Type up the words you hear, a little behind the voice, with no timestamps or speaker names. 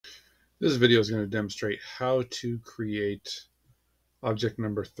This video is going to demonstrate how to create object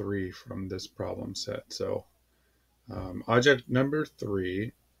number 3 from this problem set. So object number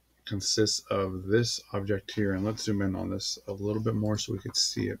 3 consists of this object here, and let's zoom in on this a little bit more so we can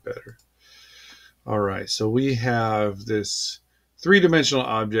see it better. All right, so we have this three-dimensional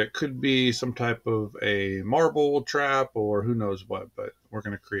object, could be some type of a marble trap or who knows what, but we're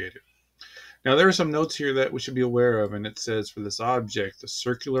going to create it. Now there are some notes here that we should be aware of, and it says for this object, the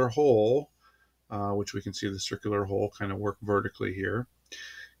circular hole, which we can see the circular hole kind of work vertically here,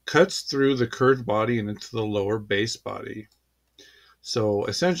 cuts through the curved body and into the lower base body. So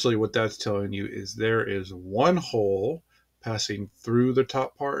essentially what that's telling you is there is one hole passing through the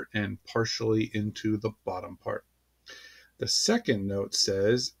top part and partially into the bottom part. The second note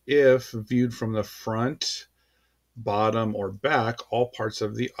says if viewed from the front, bottom, or back, all parts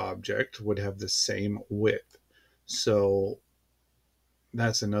of the object would have the same width. So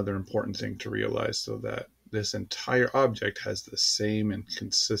that's another important thing to realize, so that this entire object has the same and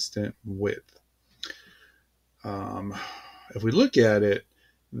consistent width. If we look at it,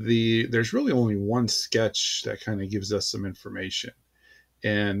 there's really only one sketch that kind of gives us some information.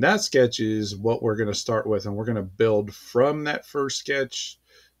 And that sketch is what we're going to start with, and we're going to build from that first sketch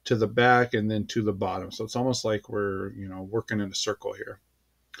to the back and then to the bottom. So it's almost like we're, working in a circle here.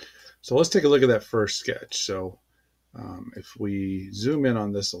 So let's take a look at that first sketch. So if we zoom in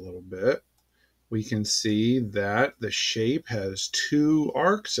on this a little bit, we can see that the shape has two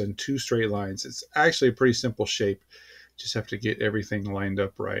arcs and two straight lines. It's actually a pretty simple shape. Just have to get everything lined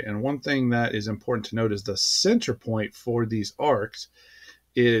up right. And one thing that is important to note is the center point for these arcs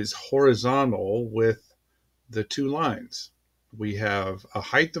is horizontal with the two lines. We have a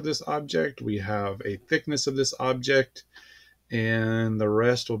height of this object, we have a thickness of this object, and the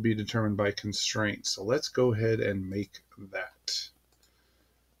rest will be determined by constraints. So let's go ahead and make that.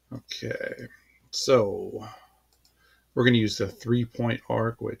 Okay, so we're going to use the 3-point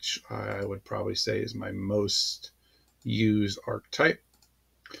arc, which I would probably say is my most used arc type.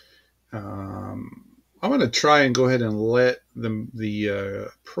 I'm going to try and go ahead and let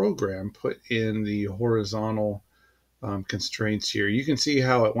the program put in the horizontal constraints here. You can see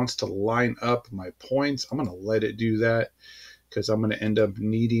how it wants to line up my points. I'm going to let it do that because I'm going to end up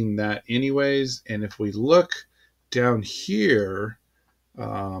needing that anyways. And if we look down here,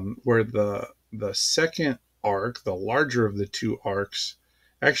 where the second arc, the larger of the two arcs,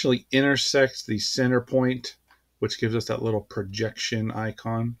 actually intersects the center point, which gives us that little projection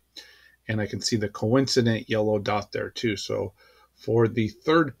icon. And I can see the coincident yellow dot there too. So for the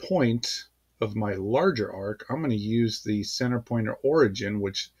third point of my larger arc, I'm going to use the center point or origin,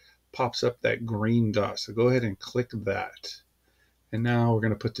 which pops up that green dot. So go ahead and click that. And now we're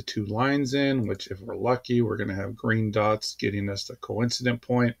going to put the two lines in, which if we're lucky, we're going to have green dots getting us the coincident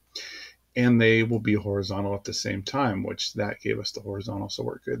point. And they will be horizontal at the same time, which that gave us the horizontal. So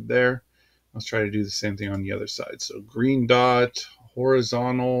we're good there. Let's try to do the same thing on the other side. So green dot,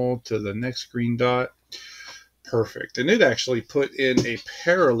 horizontal to the next green dot. Perfect. And it actually put in a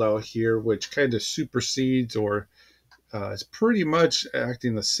parallel here, which kind of supersedes or is pretty much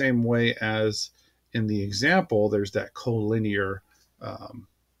acting the same way as in the example. There's that collinear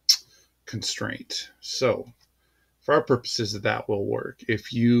constraint. So for our purposes, that will work.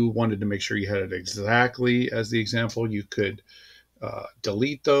 If you wanted to make sure you had it exactly as the example, you could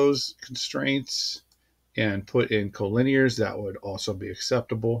delete those constraints and put in collinears. That would also be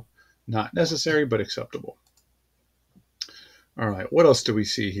acceptable. Not necessary, but acceptable. All right, what else do we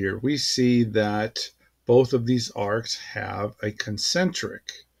see here? We see that both of these arcs have a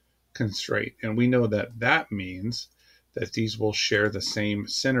concentric constraint, and we know that that means that these will share the same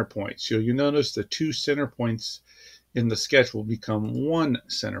center point. So you notice the two center points in the sketch will become one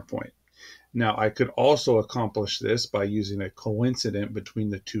center point. Now, I could also accomplish this by using a coincident between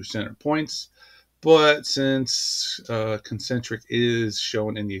the two center points, but since concentric is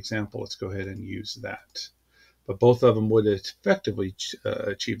shown in the example, let's go ahead and use that. But both of them would effectively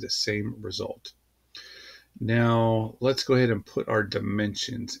achieve the same result. Now, let's go ahead and put our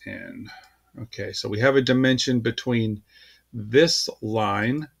dimensions in. Okay, so we have a dimension between this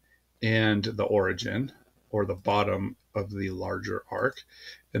line and the origin, or the bottom of the larger arc,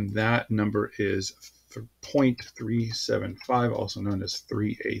 and that number is 0.375, also known as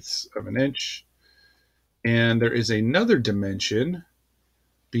 3/8 of an inch. And there is another dimension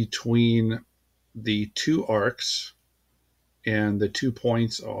between the two arcs, and the 2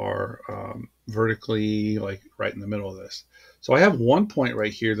 points are vertically, like right in the middle of this. So I have one point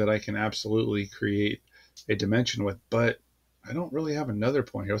right here that I can absolutely create a dimension with, but I don't really have another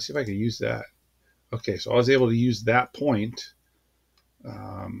point here. Let's see if I can use that. Okay, so I was able to use that point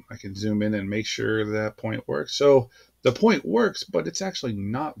I can zoom in and make sure that point works. So the point works, but it's actually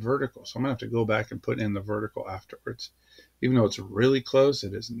not vertical. So I'm gonna have to go back and put in the vertical afterwards. Even though it's really close,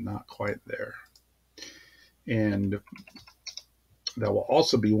 it is not quite there. And that will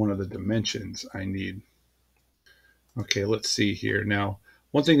also be one of the dimensions I need. Okay, let's see here. Now,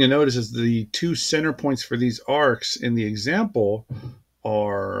 one thing to notice is the two center points for these arcs in the example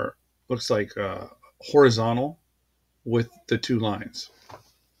are, looks like horizontal with the two lines.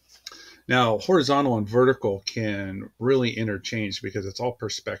 Now, horizontal and vertical can really interchange because it's all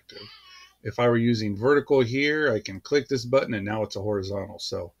perspective. If I were using vertical here, I can click this button and now it's a horizontal.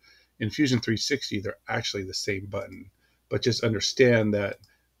 So in Fusion 360, they're actually the same button. But just understand that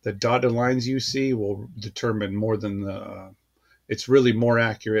the dotted lines you see will determine more than the, it's really more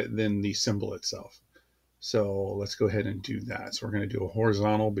accurate than the symbol itself. So let's go ahead and do that. So we're going to do a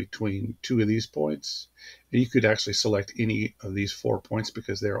horizontal between two of these points. And you could actually select any of these 4 points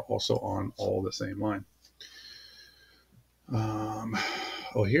because they're also on all the same line.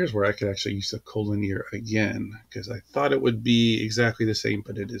 Oh, here's where I could actually use the collinear again, because I thought it would be exactly the same,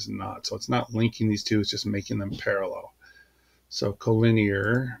 but it is not. So it's not linking these two, it's just making them parallel. So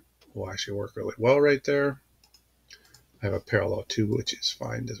collinear will actually work really well right there. I have a parallel too, which is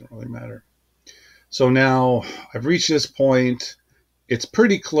fine, doesn't really matter. So now I've reached this point. It's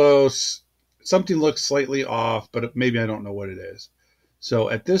pretty close. Something looks slightly off, but maybe I don't know what it is. So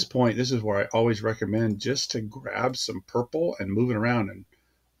at this point, this is where I always recommend just to grab some purple and move it around. And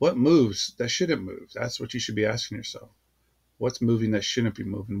what moves that shouldn't move? That's what you should be asking yourself. What's moving that shouldn't be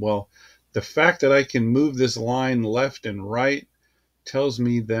moving? Well, the fact that I can move this line left and right tells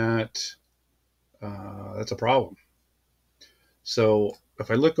me that that's a problem. So if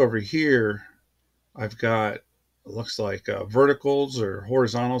I look over here, I've got, it looks like verticals or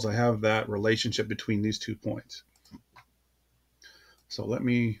horizontals. I have that relationship between these 2 points. So let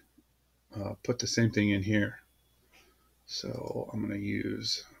me put the same thing in here. So I'm going to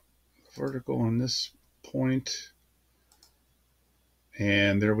use vertical on this point.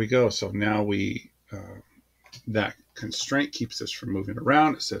 And there we go. So now that constraint keeps this from moving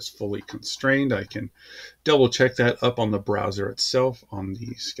around. It says fully constrained. I can double check that up on the browser itself on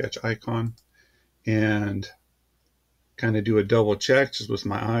the sketch icon and kind of do a double check just with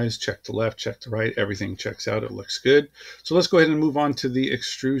my eyes, check the left, check the right, everything checks out, it looks good. So let's go ahead and move on to the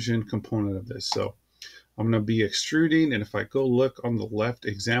extrusion component of this. So I'm going to be extruding, and if I go look on the left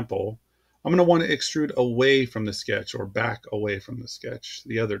example, I'm going to want to extrude away from the sketch or back away from the sketch,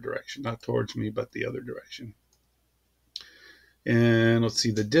 the other direction, not towards me, but the other direction. And let's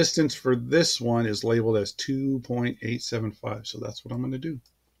see, the distance for this one is labeled as 2.875. So that's what I'm going to do.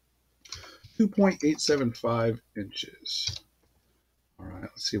 2.875 inches. All right,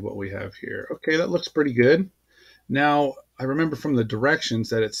 let's see what we have here. Okay, that looks pretty good. Now, I remember from the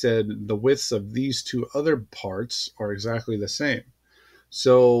directions that it said the widths of these two other parts are exactly the same.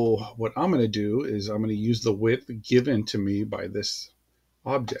 So what I'm going to do is I'm going to use the width given to me by this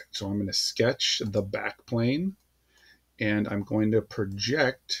object. So I'm going to sketch the back plane, and I'm going to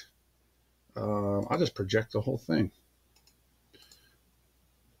project, I'll just project the whole thing.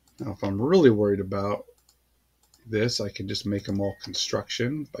 Now, if I'm really worried about this, I can just make them all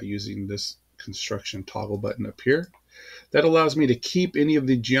construction by using this construction toggle button up here. That allows me to keep any of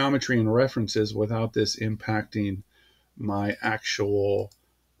the geometry and references without this impacting my actual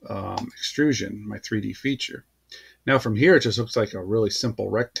extrusion, my 3D feature. Now from here, it just looks like a really simple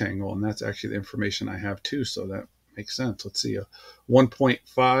rectangle, and that's actually the information I have too, so that makes sense. Let's see, a 1.5.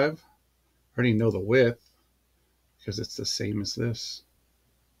 I already know the width because it's the same as this.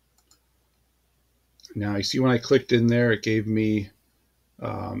 Now you see when I clicked in there, it gave me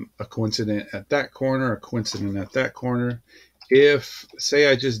a coincident at that corner, a coincident at that corner. If,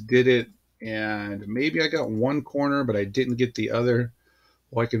 say, I just did it and maybe I got one corner, but I didn't get the other,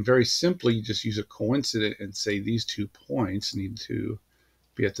 well, I can very simply just use a coincident and say these 2 points need to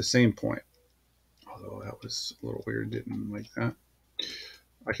be at the same point. Although that was a little weird, didn't like that.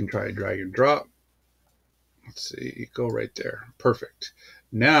 I can try a drag and drop. Let's see, go right there. Perfect.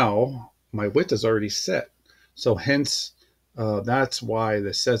 Now my width is already set. So hence, that's why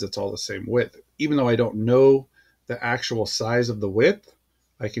this says it's all the same width. Even though I don't know the actual size of the width,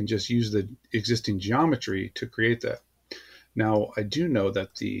 I can just use the existing geometry to create that. Now, I do know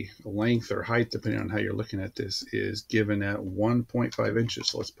that the length or height, depending on how you're looking at this, is given at 1.5 inches.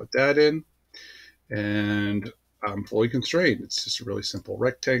 So let's put that in. And I'm fully constrained. It's just a really simple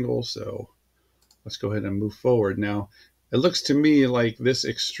rectangle. So let's go ahead and move forward. Now, it looks to me like this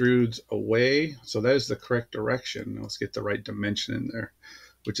extrudes away. So that is the correct direction. Now let's get the right dimension in there,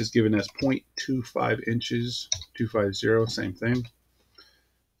 which is given as 0.25 inches, 250, same thing.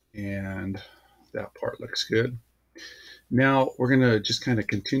 And that part looks good. Now we're going to just kind of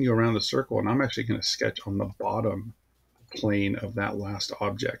continue around the circle, and I'm actually going to sketch on the bottom plane of that last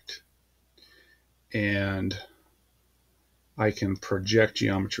object. And I can project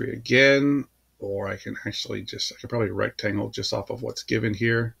geometry again, or I can actually I can probably rectangle just off of what's given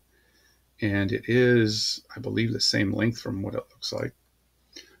here. And it is, I believe, the same length from what it looks like.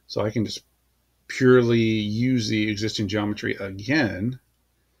 So I can just purely use the existing geometry again.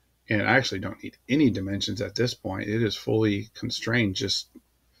 And I actually don't need any dimensions at this point. It is fully constrained just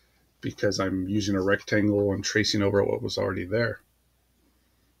because I'm using a rectangle and tracing over what was already there.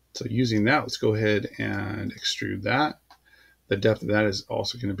 So using that, let's go ahead and extrude that. The depth of that is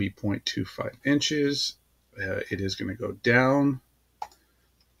also going to be 0.25 inches. It is going to go down.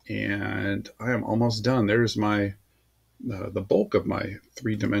 And I am almost done. There's my the bulk of my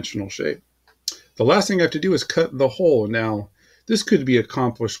three-dimensional shape. The last thing I have to do is cut the hole. Now, this could be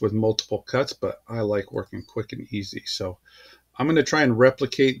accomplished with multiple cuts, but I like working quick and easy. So I'm going to try and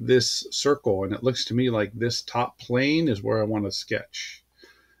replicate this circle, and it looks to me like this top plane is where I want to sketch.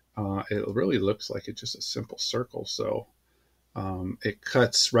 It really looks like it's just a simple circle. So it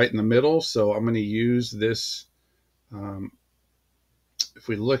cuts right in the middle. So I'm going to use this. If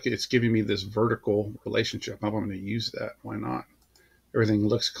we look, it's giving me this vertical relationship. I'm going to use that. Why not? Everything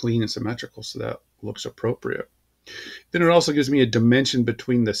looks clean and symmetrical, so that looks appropriate. Then it also gives me a dimension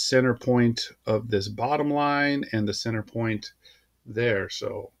between the center point of this bottom line and the center point there.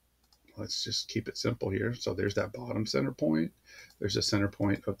 So let's just keep it simple here. So there's that bottom center point. There's the center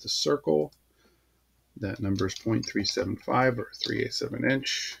point of the circle. That number is 0.375 or 3/8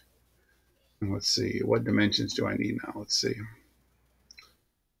 inch. And let's see, what dimensions do I need now? Let's see.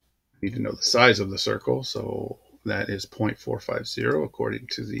 I need to know the size of the circle. So that is 0.450 according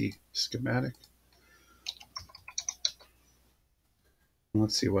to the schematic.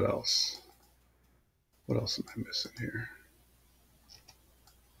 Let's see what else. What else am I missing here?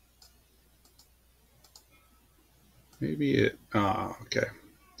 Maybe it, okay.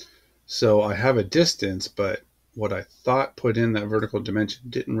 So I have a distance, but what I thought put in that vertical dimension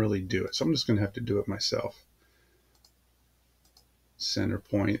didn't really do it. So I'm just going to have to do it myself. Center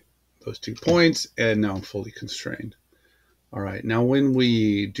point, those 2 points, and now I'm fully constrained. All right, now when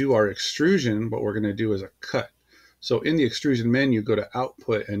we do our extrusion, what we're going to do is a cut. So in the extrusion menu, go to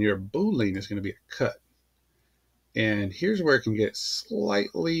output, and your boolean is going to be a cut. And here's where it can get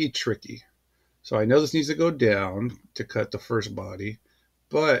slightly tricky. So I know this needs to go down to cut the first body,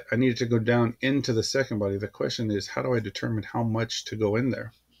 but I need it to go down into the second body. The question is, how do I determine how much to go in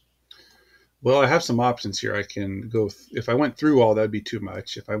there? Well, I have some options here. I can go, if I went through all, that'd be too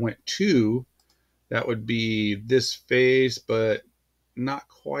much. If I went 2, that would be this phase, but not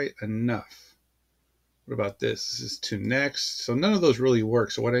quite enough. What about this? This is 2 next. So none of those really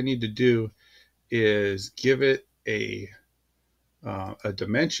work. So what I need to do is give it a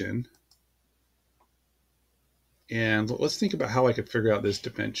dimension. And let's think about how I could figure out this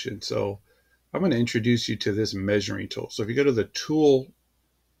dimension. So I'm going to introduce you to this measuring tool. So if you go to the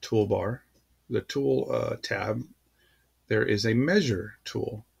toolbar, the tool tab, there is a measure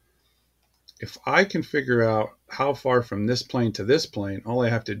tool. If I can figure out how far from this plane to this plane, all I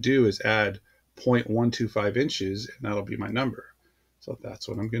have to do is add 0.125 inches, and that'll be my number. So that's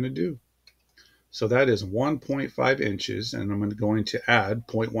what I'm going to do. So that is 1.5 inches, and I'm going to add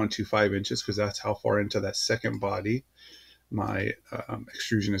 0.125 inches because that's how far into that second body my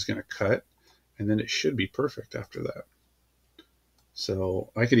extrusion is going to cut, and then it should be perfect after that.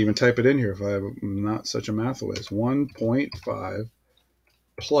 So I could even type it in here if I'm not such a math whiz. 1.5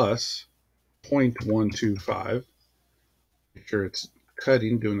 plus 0.125. Make sure it's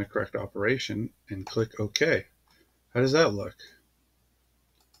cutting, doing the correct operation, and click OK. How does that look?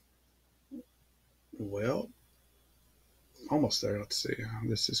 Well, almost there. Let's see.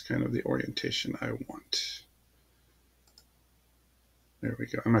 This is kind of the orientation I want. There we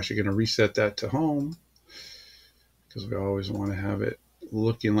go. I'm actually going to reset that to home because we always want to have it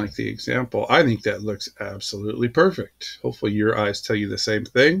looking like the example. I think that looks absolutely perfect. Hopefully your eyes tell you the same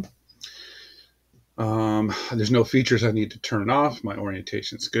thing. There's no features I need to turn off. My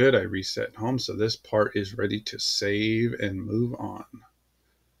orientation's good. I reset home. So this part is ready to save and move on.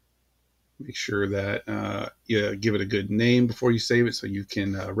 Make sure that you give it a good name before you save it so you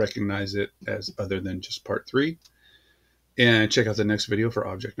can recognize it as other than just part 3. And check out the next video for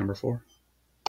object number 4.